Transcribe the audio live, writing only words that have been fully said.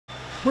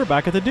We're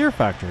back at the Deere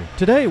Factory.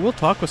 Today we'll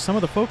talk with some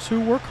of the folks who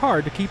work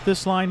hard to keep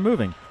this line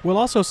moving. We'll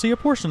also see a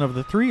portion of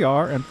the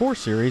 3R and 4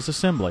 Series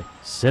assembly.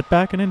 Sit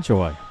back and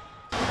enjoy.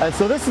 And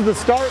so this is the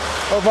start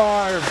of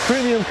our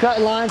premium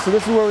cut line. So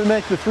this is where we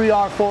make the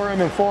 3R,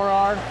 4M, and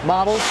 4R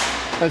models.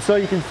 And so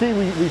you can see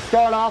we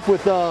start off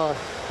with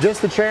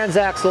just the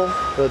transaxle,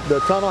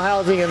 the tunnel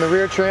housing, and the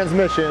rear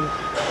transmission.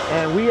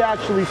 And we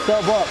actually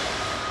sub up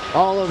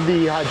all of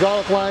the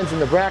hydraulic lines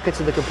and the brackets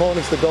and the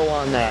components that go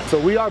on that. So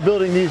we are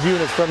building these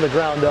units from the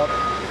ground up.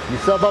 You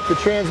sub up the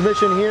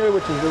transmission here,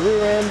 which is the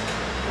rear end,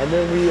 and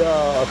then we,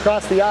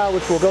 across the aisle,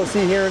 which we'll go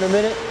see here in a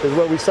minute, is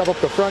where we sub up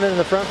the front end and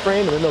the front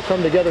frame, and then they'll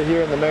come together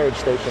here in the marriage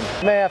station.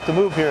 I may have to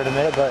move here in a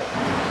minute,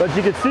 but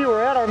you can see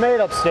we're at our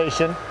made-up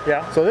station.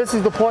 Yeah. So this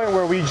is the point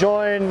where we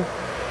join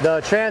the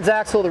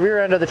transaxle, the rear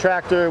end of the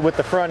tractor, with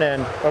the front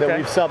end that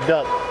we've subbed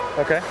up.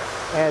 Okay.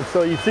 And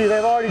so you see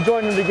they've already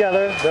joined them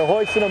together. They're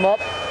hoisting them up.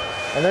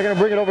 And they're going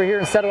to bring it over here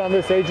and set it on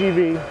this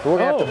AGV. So we're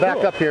going to have to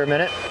back up here a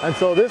minute. And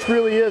so this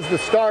really is the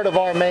start of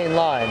our main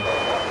line.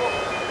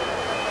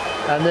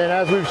 And then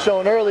as we've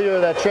shown earlier,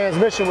 that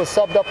transmission was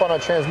subbed up on our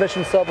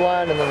transmission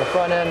subline, and then the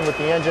front end with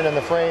the engine and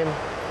the frame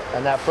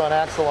and that front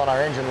axle on our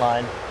engine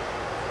line.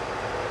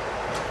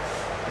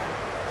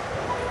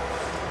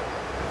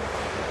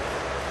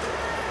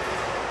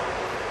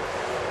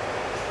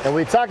 And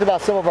we talked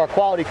about some of our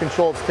quality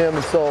controls, Tim,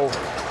 and so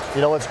you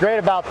know, what's great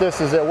about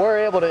this is that we're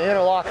able to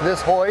interlock this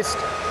hoist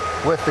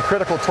with the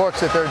critical torques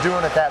that they're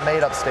doing at that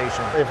made-up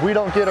station. If we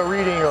don't get a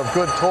reading of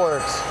good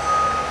torques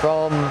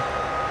from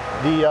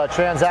the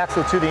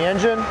transaxle to the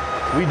engine,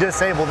 we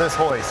disable this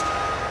hoist.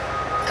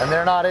 And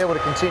they're not able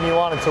to continue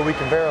on until we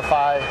can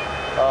verify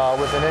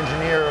with an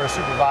engineer or a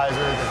supervisor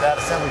that that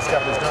assembly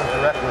step is done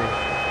correctly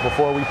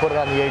before we put it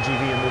on the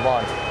AGV and move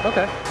on.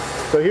 Okay.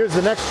 So here's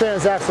the next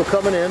transaxle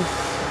coming in.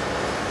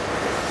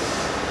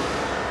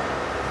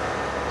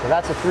 So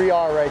that's a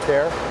 3R right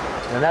there,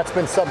 and that's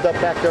been subbed up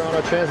back there on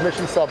our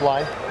transmission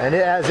subline. And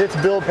it has its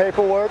build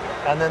paperwork,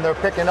 and then they're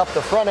picking up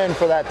the front end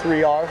for that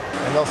 3R,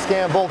 and they'll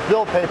scan both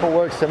build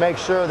paperworks to make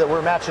sure that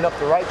we're matching up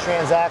the right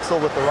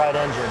transaxle with the right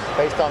engine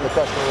based on the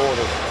customer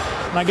order.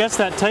 And I guess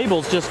that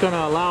table's just going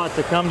to allow it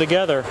to come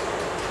together.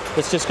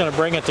 It's just going to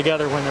bring it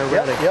together when they're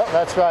ready. Yep,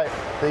 that's right.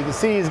 So you can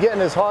see he's getting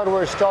his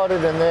hardware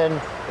started, and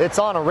then it's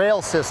on a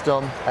rail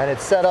system, and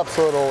it's set up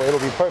so it'll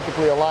be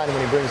perfectly aligned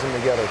when he brings them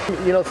together.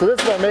 You know, so this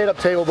is our made-up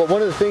table, but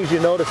one of the things you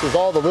notice is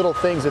all the little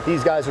things that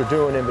these guys are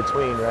doing in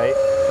between, right?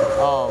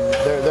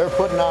 They're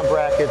putting on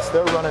brackets,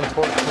 they're running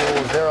torque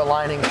tools, they're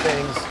aligning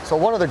things. So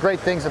one of the great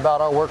things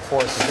about our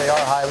workforce is they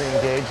are highly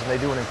engaged, and they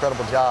do an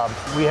incredible job.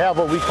 We have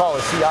what we call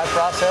a CI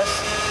process.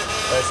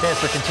 It stands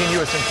for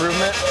continuous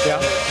improvement. Yeah.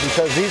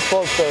 Because these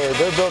folks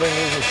they're building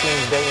these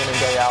machines day in and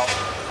day out.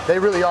 They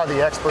really are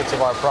the experts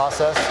of our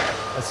process.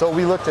 And so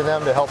we look to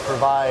them to help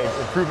provide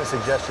improvement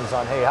suggestions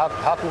on, hey, how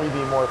can we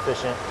be more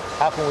efficient?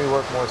 How can we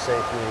work more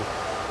safely?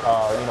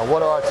 You know,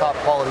 what are our top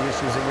quality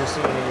issues that you're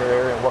seeing in your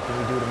area, and what can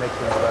we do to make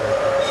things better?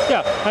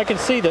 Yeah, I can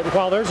see that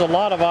while there's a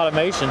lot of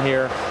automation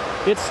here,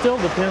 it still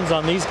depends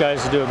on these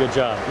guys to do a good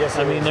job. Yes,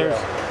 I mean, there's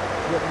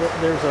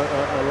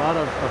a lot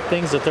of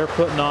things that they're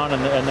putting on,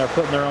 and they're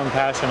putting their own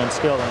passion and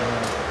skill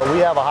in. We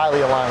have a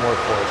highly aligned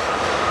workforce.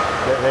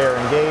 They are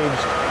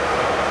engaged,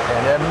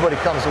 and everybody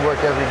comes to work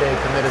every day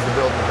committed to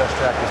building the best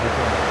tractors we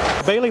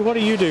can. Bailey, what do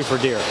you do for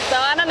Deere? So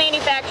I'm a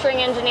manufacturing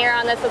engineer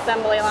on this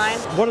assembly line.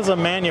 What does a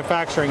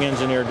manufacturing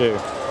engineer do?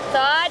 So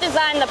I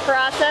design the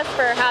process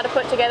for how to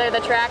put together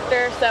the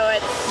tractor. So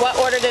it's what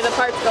order do the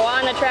parts go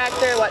on the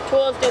tractor, what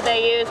tools do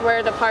they use,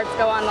 where the parts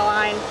go on the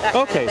line, that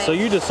kind of thing. So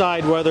you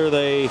decide whether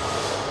they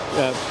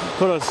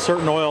put a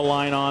certain oil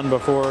line on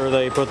before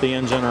they put the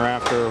engine or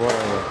after or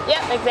whatever.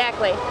 Yep,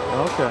 exactly.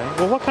 Okay.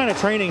 Well, what kind of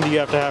training do you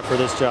have to have for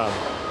this job?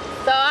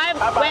 So I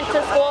went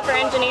to school for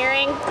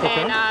engineering,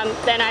 and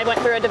then I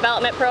went through a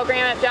development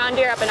program at John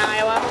Deere up in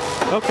Iowa.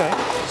 Okay.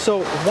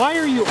 So why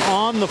are you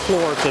on the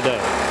floor today?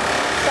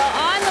 So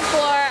on the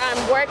floor,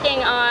 I'm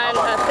working on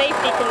a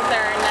safety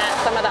concern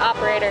that some of the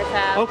operators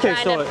have,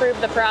 trying to improve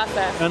the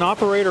process. An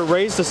operator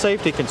raised a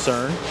safety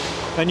concern,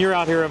 and you're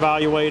out here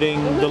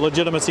evaluating the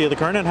legitimacy of the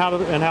current and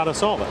how to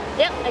solve it.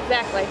 Yep,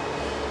 exactly.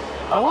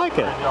 I like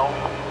it.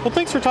 Well,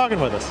 thanks for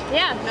talking with us.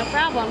 Yeah, no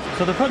problem.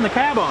 So they're putting the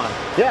cab on.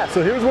 Yeah,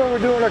 so here's where we're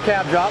doing our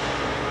cab drop.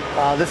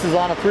 This is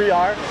on a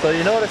 3R. So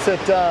you notice that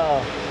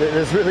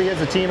this really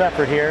is a team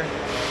effort here.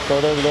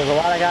 So there's a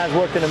lot of guys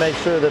working to make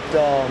sure that,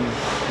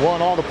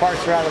 one, all the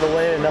parts are out of the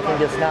way and nothing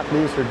gets knocked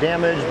loose or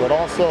damaged, but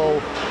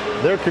also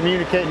they're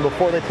communicating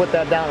before they put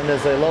that down and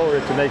as they lower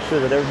it to make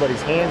sure that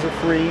everybody's hands are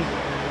free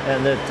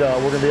and that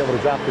we're going to be able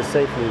to drop this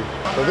safely.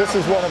 So this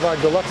is one of our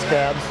deluxe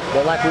cabs,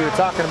 but like we were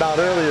talking about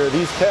earlier,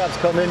 these cabs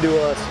come into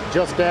us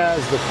just as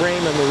the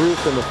frame and the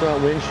roof and the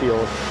front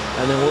windshield,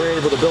 and then we're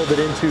able to build it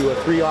into a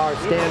 3R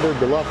standard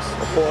deluxe,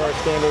 a 4R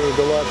standard or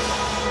deluxe,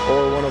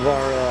 or one of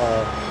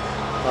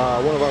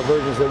our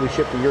versions that we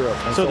ship to Europe.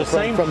 And so the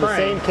same from the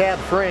same cab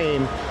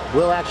frame,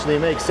 we'll actually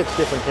make 6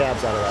 different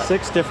cabs out of that.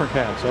 6 different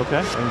cabs,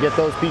 okay. And get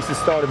those pieces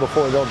started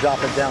before they'll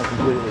drop it down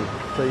completely.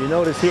 So you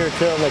notice here,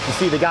 Tim, like you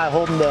see the guy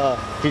holding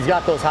he's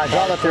got those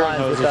hydraulic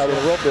lines with that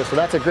little rope there. So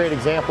that's a great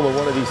example of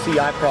one of these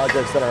CI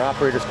projects that our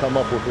operators come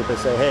up with. They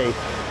say, hey,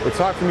 it's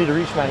hard for me to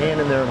reach my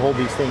hand in there and hold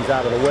these things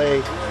out of the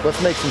way.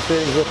 Let's make some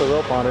fittings with a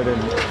rope on it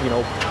and,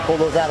 pull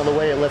those out of the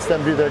way. It lets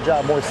them do their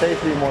job more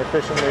safely, more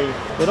efficiently.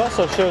 It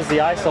also shows the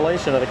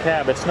isolation of the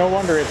cab. It's no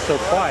wonder it's so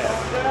quiet.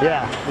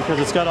 Yeah. Because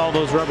it's got all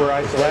those rubber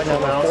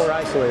isolation mounts. 4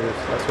 isolators,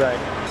 that's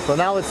right. So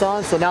now it's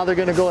on, so now they're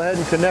going to go ahead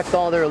and connect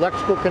all their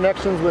electrical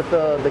connections with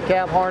the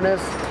cab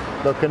harness.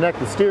 They'll connect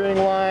the steering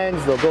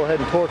lines, they'll go ahead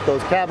and torque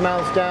those cab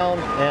mounts down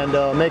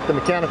and make the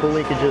mechanical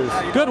linkages.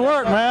 Good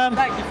work, man.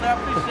 Thank you, sir. I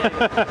appreciate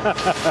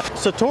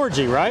it.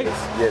 Satorji, right?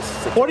 Yes.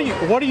 What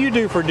do you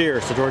do for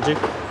Deere, Satorji?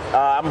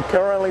 I'm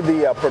currently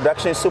the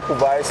production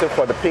supervisor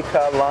for the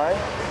pickup line.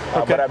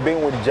 But I've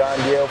been with John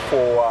Deere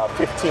for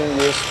 15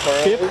 years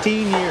currently.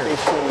 15 years.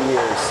 15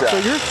 years. So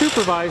you're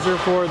supervisor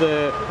for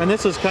and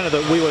this is kind of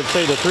we would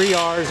say the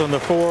 3Rs and the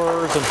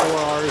 4s and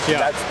 4Rs, yeah.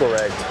 That's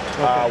correct.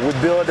 Okay. We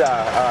build,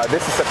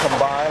 this is a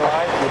combined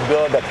line. We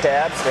build the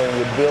cabs and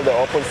we build the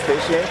open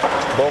station.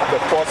 Both the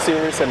 4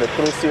 series and the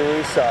 3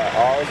 series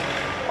are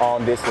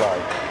on this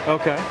line.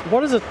 Okay.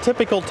 What is a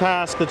typical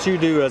task that you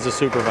do as a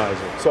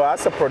supervisor? So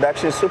as a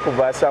production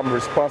supervisor, I'm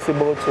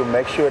responsible to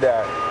make sure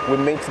that we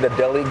meet the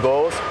daily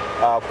goals,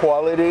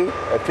 quality,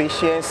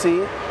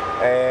 efficiency,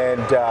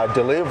 and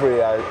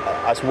delivery,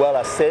 as well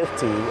as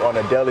safety on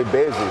a daily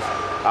basis.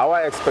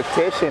 Our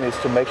expectation is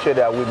to make sure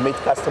that we meet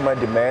customer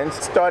demands.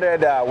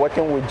 Started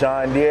working with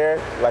John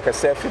Deere, like I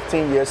said,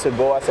 15 years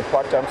ago as a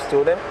part-time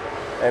student.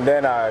 And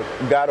then I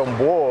got on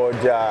board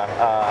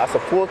as a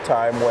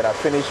full-time when I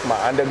finished my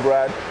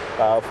undergrad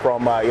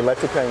from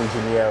electrical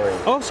engineering.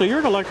 Oh, so you're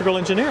an electrical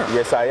engineer?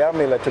 Yes, I am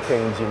an electrical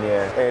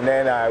engineer. And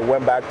then I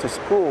went back to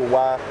school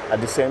while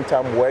at the same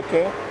time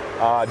working.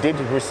 Did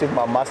receive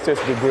my master's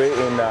degree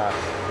in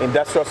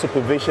industrial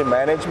supervision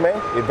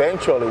management.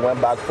 Eventually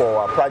went back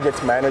for a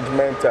project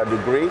management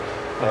degree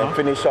and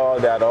finished all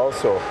that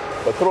also.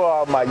 But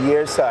throughout my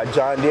years at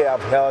John Deere,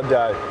 I've held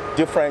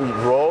different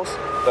roles.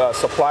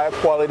 Supplier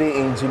quality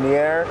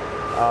engineer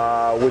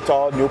with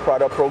all new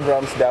product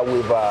programs that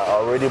we've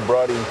already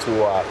brought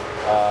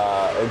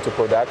into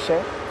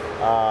production.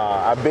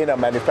 I've been a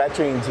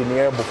manufacturing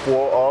engineer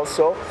before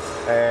also,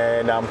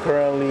 and I'm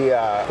currently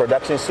a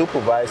production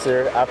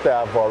supervisor after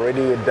I've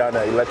already done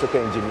an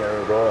electrical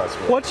engineering role as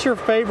well. What's your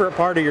favorite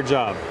part of your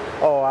job?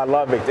 Oh, I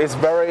love it. It's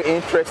very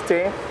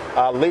interesting.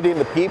 Leading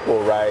the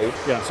people, right?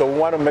 Yeah. So we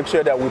want to make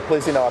sure that we're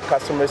pleasing our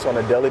customers on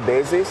a daily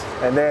basis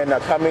and then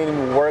coming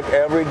to work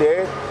every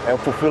day and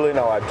fulfilling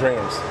our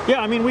dreams.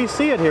 Yeah, I mean, we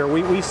see it here.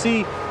 We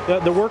see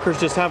the workers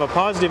just have a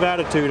positive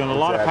attitude and a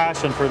lot of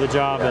passion for the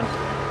job. Yeah. And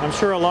I'm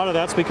sure a lot of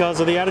that's because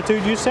of the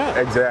attitude you set.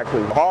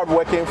 Exactly.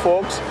 Hard-working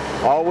folks,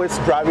 always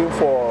striving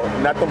for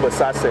nothing but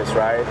success,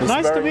 right? It's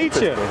nice to meet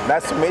you.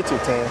 Nice to meet you,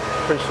 Tim.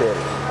 Appreciate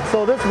it.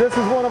 So this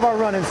is one of our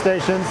running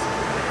stations.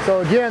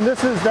 So again,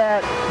 this is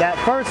that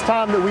first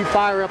time that we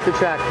fire up the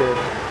tractor.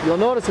 You'll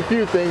notice a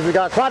few things. We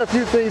got quite a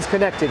few things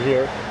connected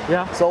here.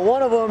 Yeah. So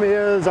one of them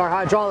is our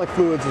hydraulic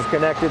fluids is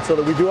connected so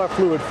that we do our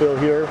fluid fill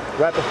here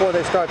right before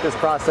they start this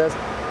process.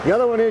 The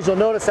other one is you'll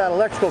notice that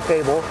electrical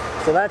cable.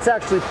 So that's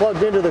actually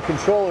plugged into the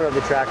controller of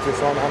the tractor.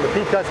 So on the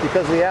P-cuts,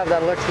 because we have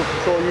that electrical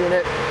control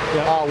unit,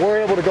 we're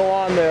able to go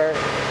on there.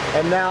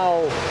 And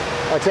now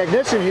our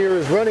technician here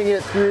is running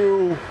it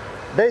through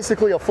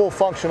basically a full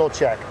functional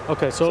check.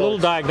 Okay, so a little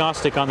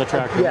diagnostic on the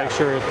tractor, make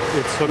sure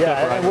it's hooked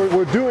up right. And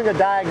we're doing a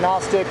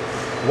diagnostic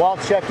while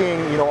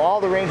checking,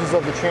 all the ranges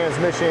of the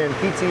transmission,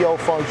 PTO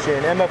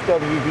function,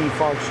 MFWD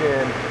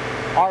function,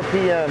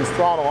 RPMs,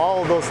 throttle,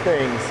 all of those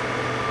things.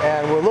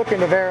 And we're looking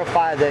to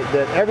verify that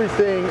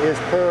everything is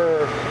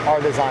per our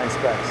design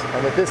specs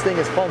and that this thing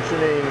is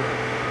functioning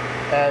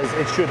as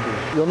it should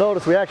be. You'll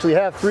notice we actually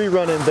have 3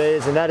 run-in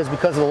bays, and that is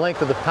because of the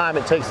length of the time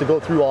it takes to go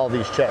through all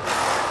these checks.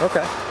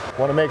 Okay.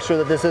 Want to make sure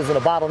that this isn't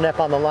a bottleneck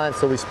on the line,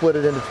 so we split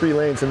it into 3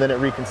 lanes and then it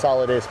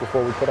reconsolidates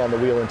before we put on the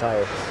wheel and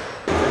tire.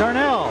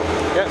 Darnell.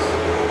 Yes.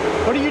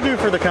 What do you do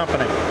for the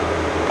company?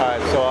 All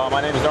right, so my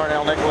name is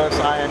Darnell Nicholas.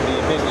 I am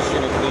the business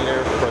unit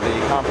leader for the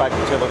compact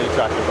utility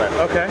tractor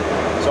factory. Okay.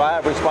 So I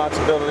have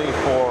responsibility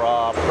for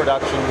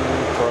production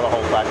for the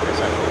whole factory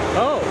essentially.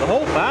 Oh, the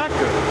whole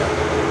factory.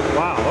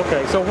 Wow.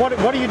 Okay. So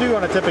what do you do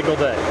on a typical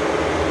day?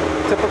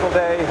 Typical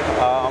day,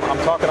 I'm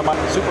talking to my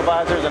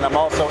supervisors, and I'm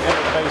also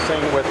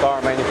interfacing with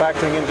our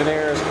manufacturing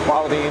engineers,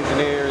 quality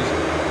engineers,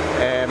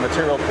 and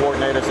material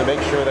coordinators to make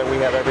sure that we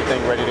have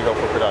everything ready to go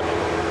for production.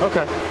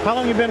 Okay. How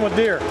long have you been with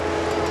Deere?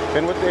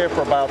 Been with Deere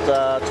for about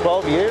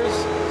 12 years.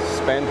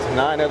 Spent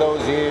 9 of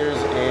those years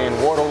in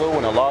Waterloo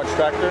in a large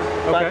tractor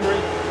factory.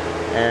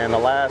 And the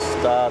last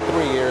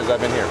 3 years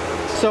I've been here.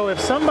 So if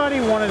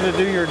somebody wanted to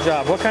do your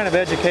job, what kind of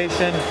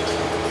education,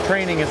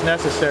 training is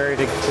necessary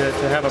to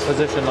have a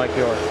position like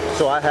yours?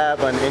 So I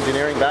have an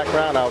engineering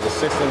background. I was a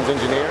systems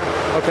engineer.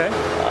 Okay.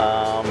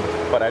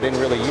 but I didn't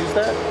really use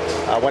that.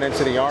 I went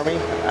into the Army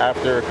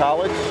after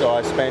college, so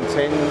I spent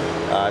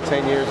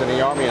 10 years in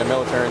the Army in the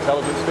military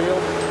intelligence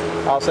field.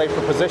 I'll say for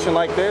a position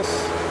like this,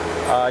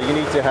 you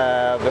need to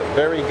have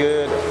very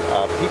good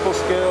people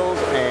skills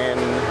and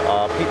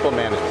people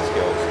management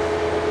skills.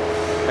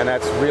 And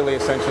that's really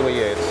essentially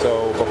it.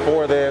 So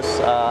before this,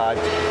 I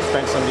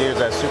spent some years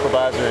as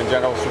supervisor and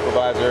general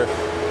supervisor.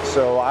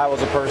 So I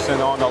was a person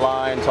on the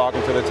line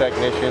talking to the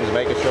technicians,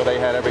 making sure they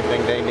had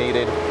everything they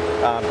needed,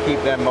 keep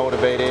them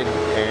motivated,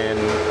 and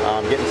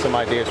getting some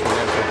ideas from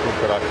them to improve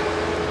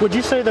production. Would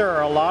you say there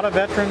are a lot of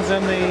veterans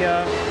in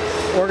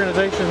the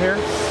organization here?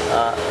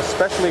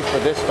 Especially for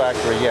this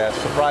factory, yes.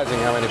 Surprising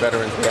how many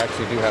veterans we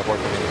actually do have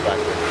working in this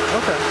factory.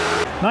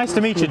 Okay. Nice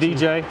to meet you,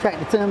 DJ.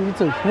 Tractor Tim, you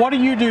too. What do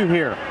you do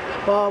here?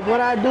 What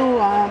I do,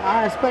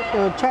 I inspect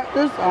the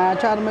tractors. I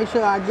try to make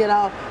sure I get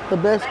out the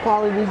best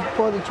quality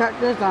for the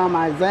tractors.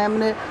 I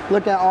examine it,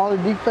 look at all the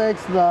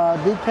defects, the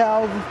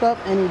decals and stuff,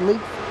 any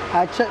leaks.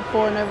 I check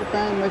for it and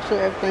everything, make sure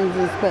everything's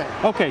in spec.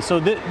 Okay, so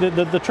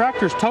the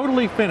tractor's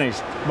totally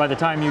finished by the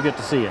time you get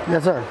to see it.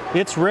 Yes, sir.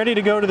 It's ready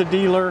to go to the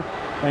dealer,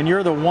 and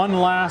you're the one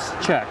last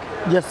check.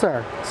 Yes,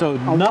 sir. So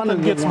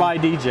nothing gets by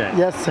DJ.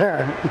 Yes,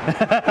 sir.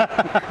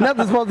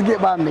 Nothing's supposed to get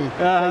by me.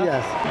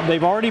 Yes.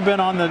 They've already been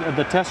on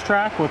the test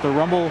track with the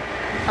rumble.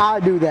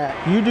 I do that.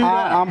 You do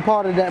that? I'm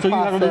part of that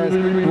process.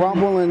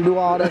 Rumble and do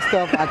all that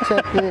stuff. I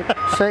check it,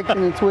 shake it,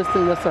 and twist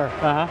it. Yes, sir.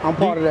 I'm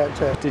part of that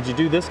check. Did you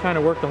do this kind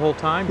of work the whole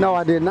time? No,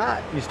 I did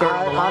not. You started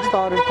on the line? I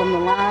started from the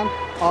line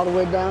all the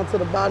way down to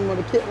the bottom of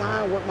the kit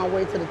line, worked my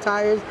way to the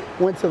tires,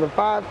 went to the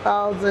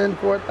 5,000,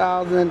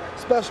 4,000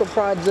 special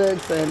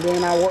projects, and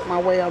then I worked my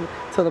way up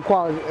to the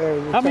quality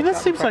area. I mean, this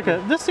seems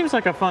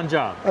like a fun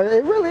job.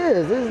 It really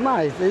is. It's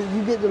nice.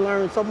 You get to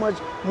learn so much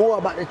more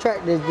about the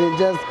tractors than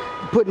just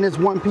putting this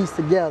one piece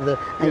together.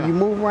 And you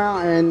move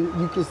around and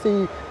you can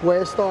see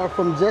where it started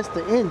from just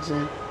the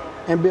engine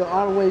and build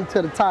all the way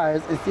to the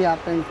tires and see how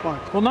things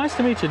function. Well, nice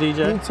to meet you,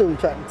 DJ. You too,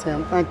 Tractor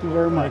Tim. Thank you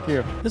very much.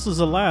 Thank you. This is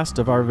the last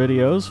of our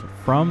videos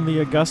from the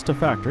Augusta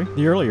factory.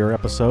 The earlier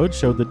episode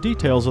showed the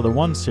details of the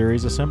 1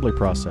 Series assembly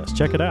process.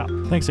 Check it out.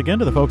 Thanks again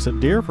to the folks at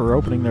Deere for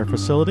opening their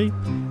facility,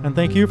 and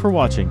thank you for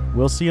watching.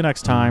 We'll see you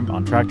next time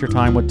on Tractor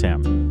Time with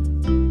Tim.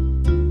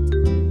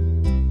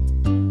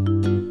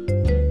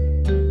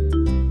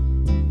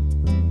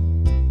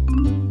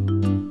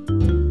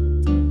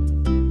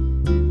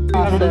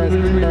 Process.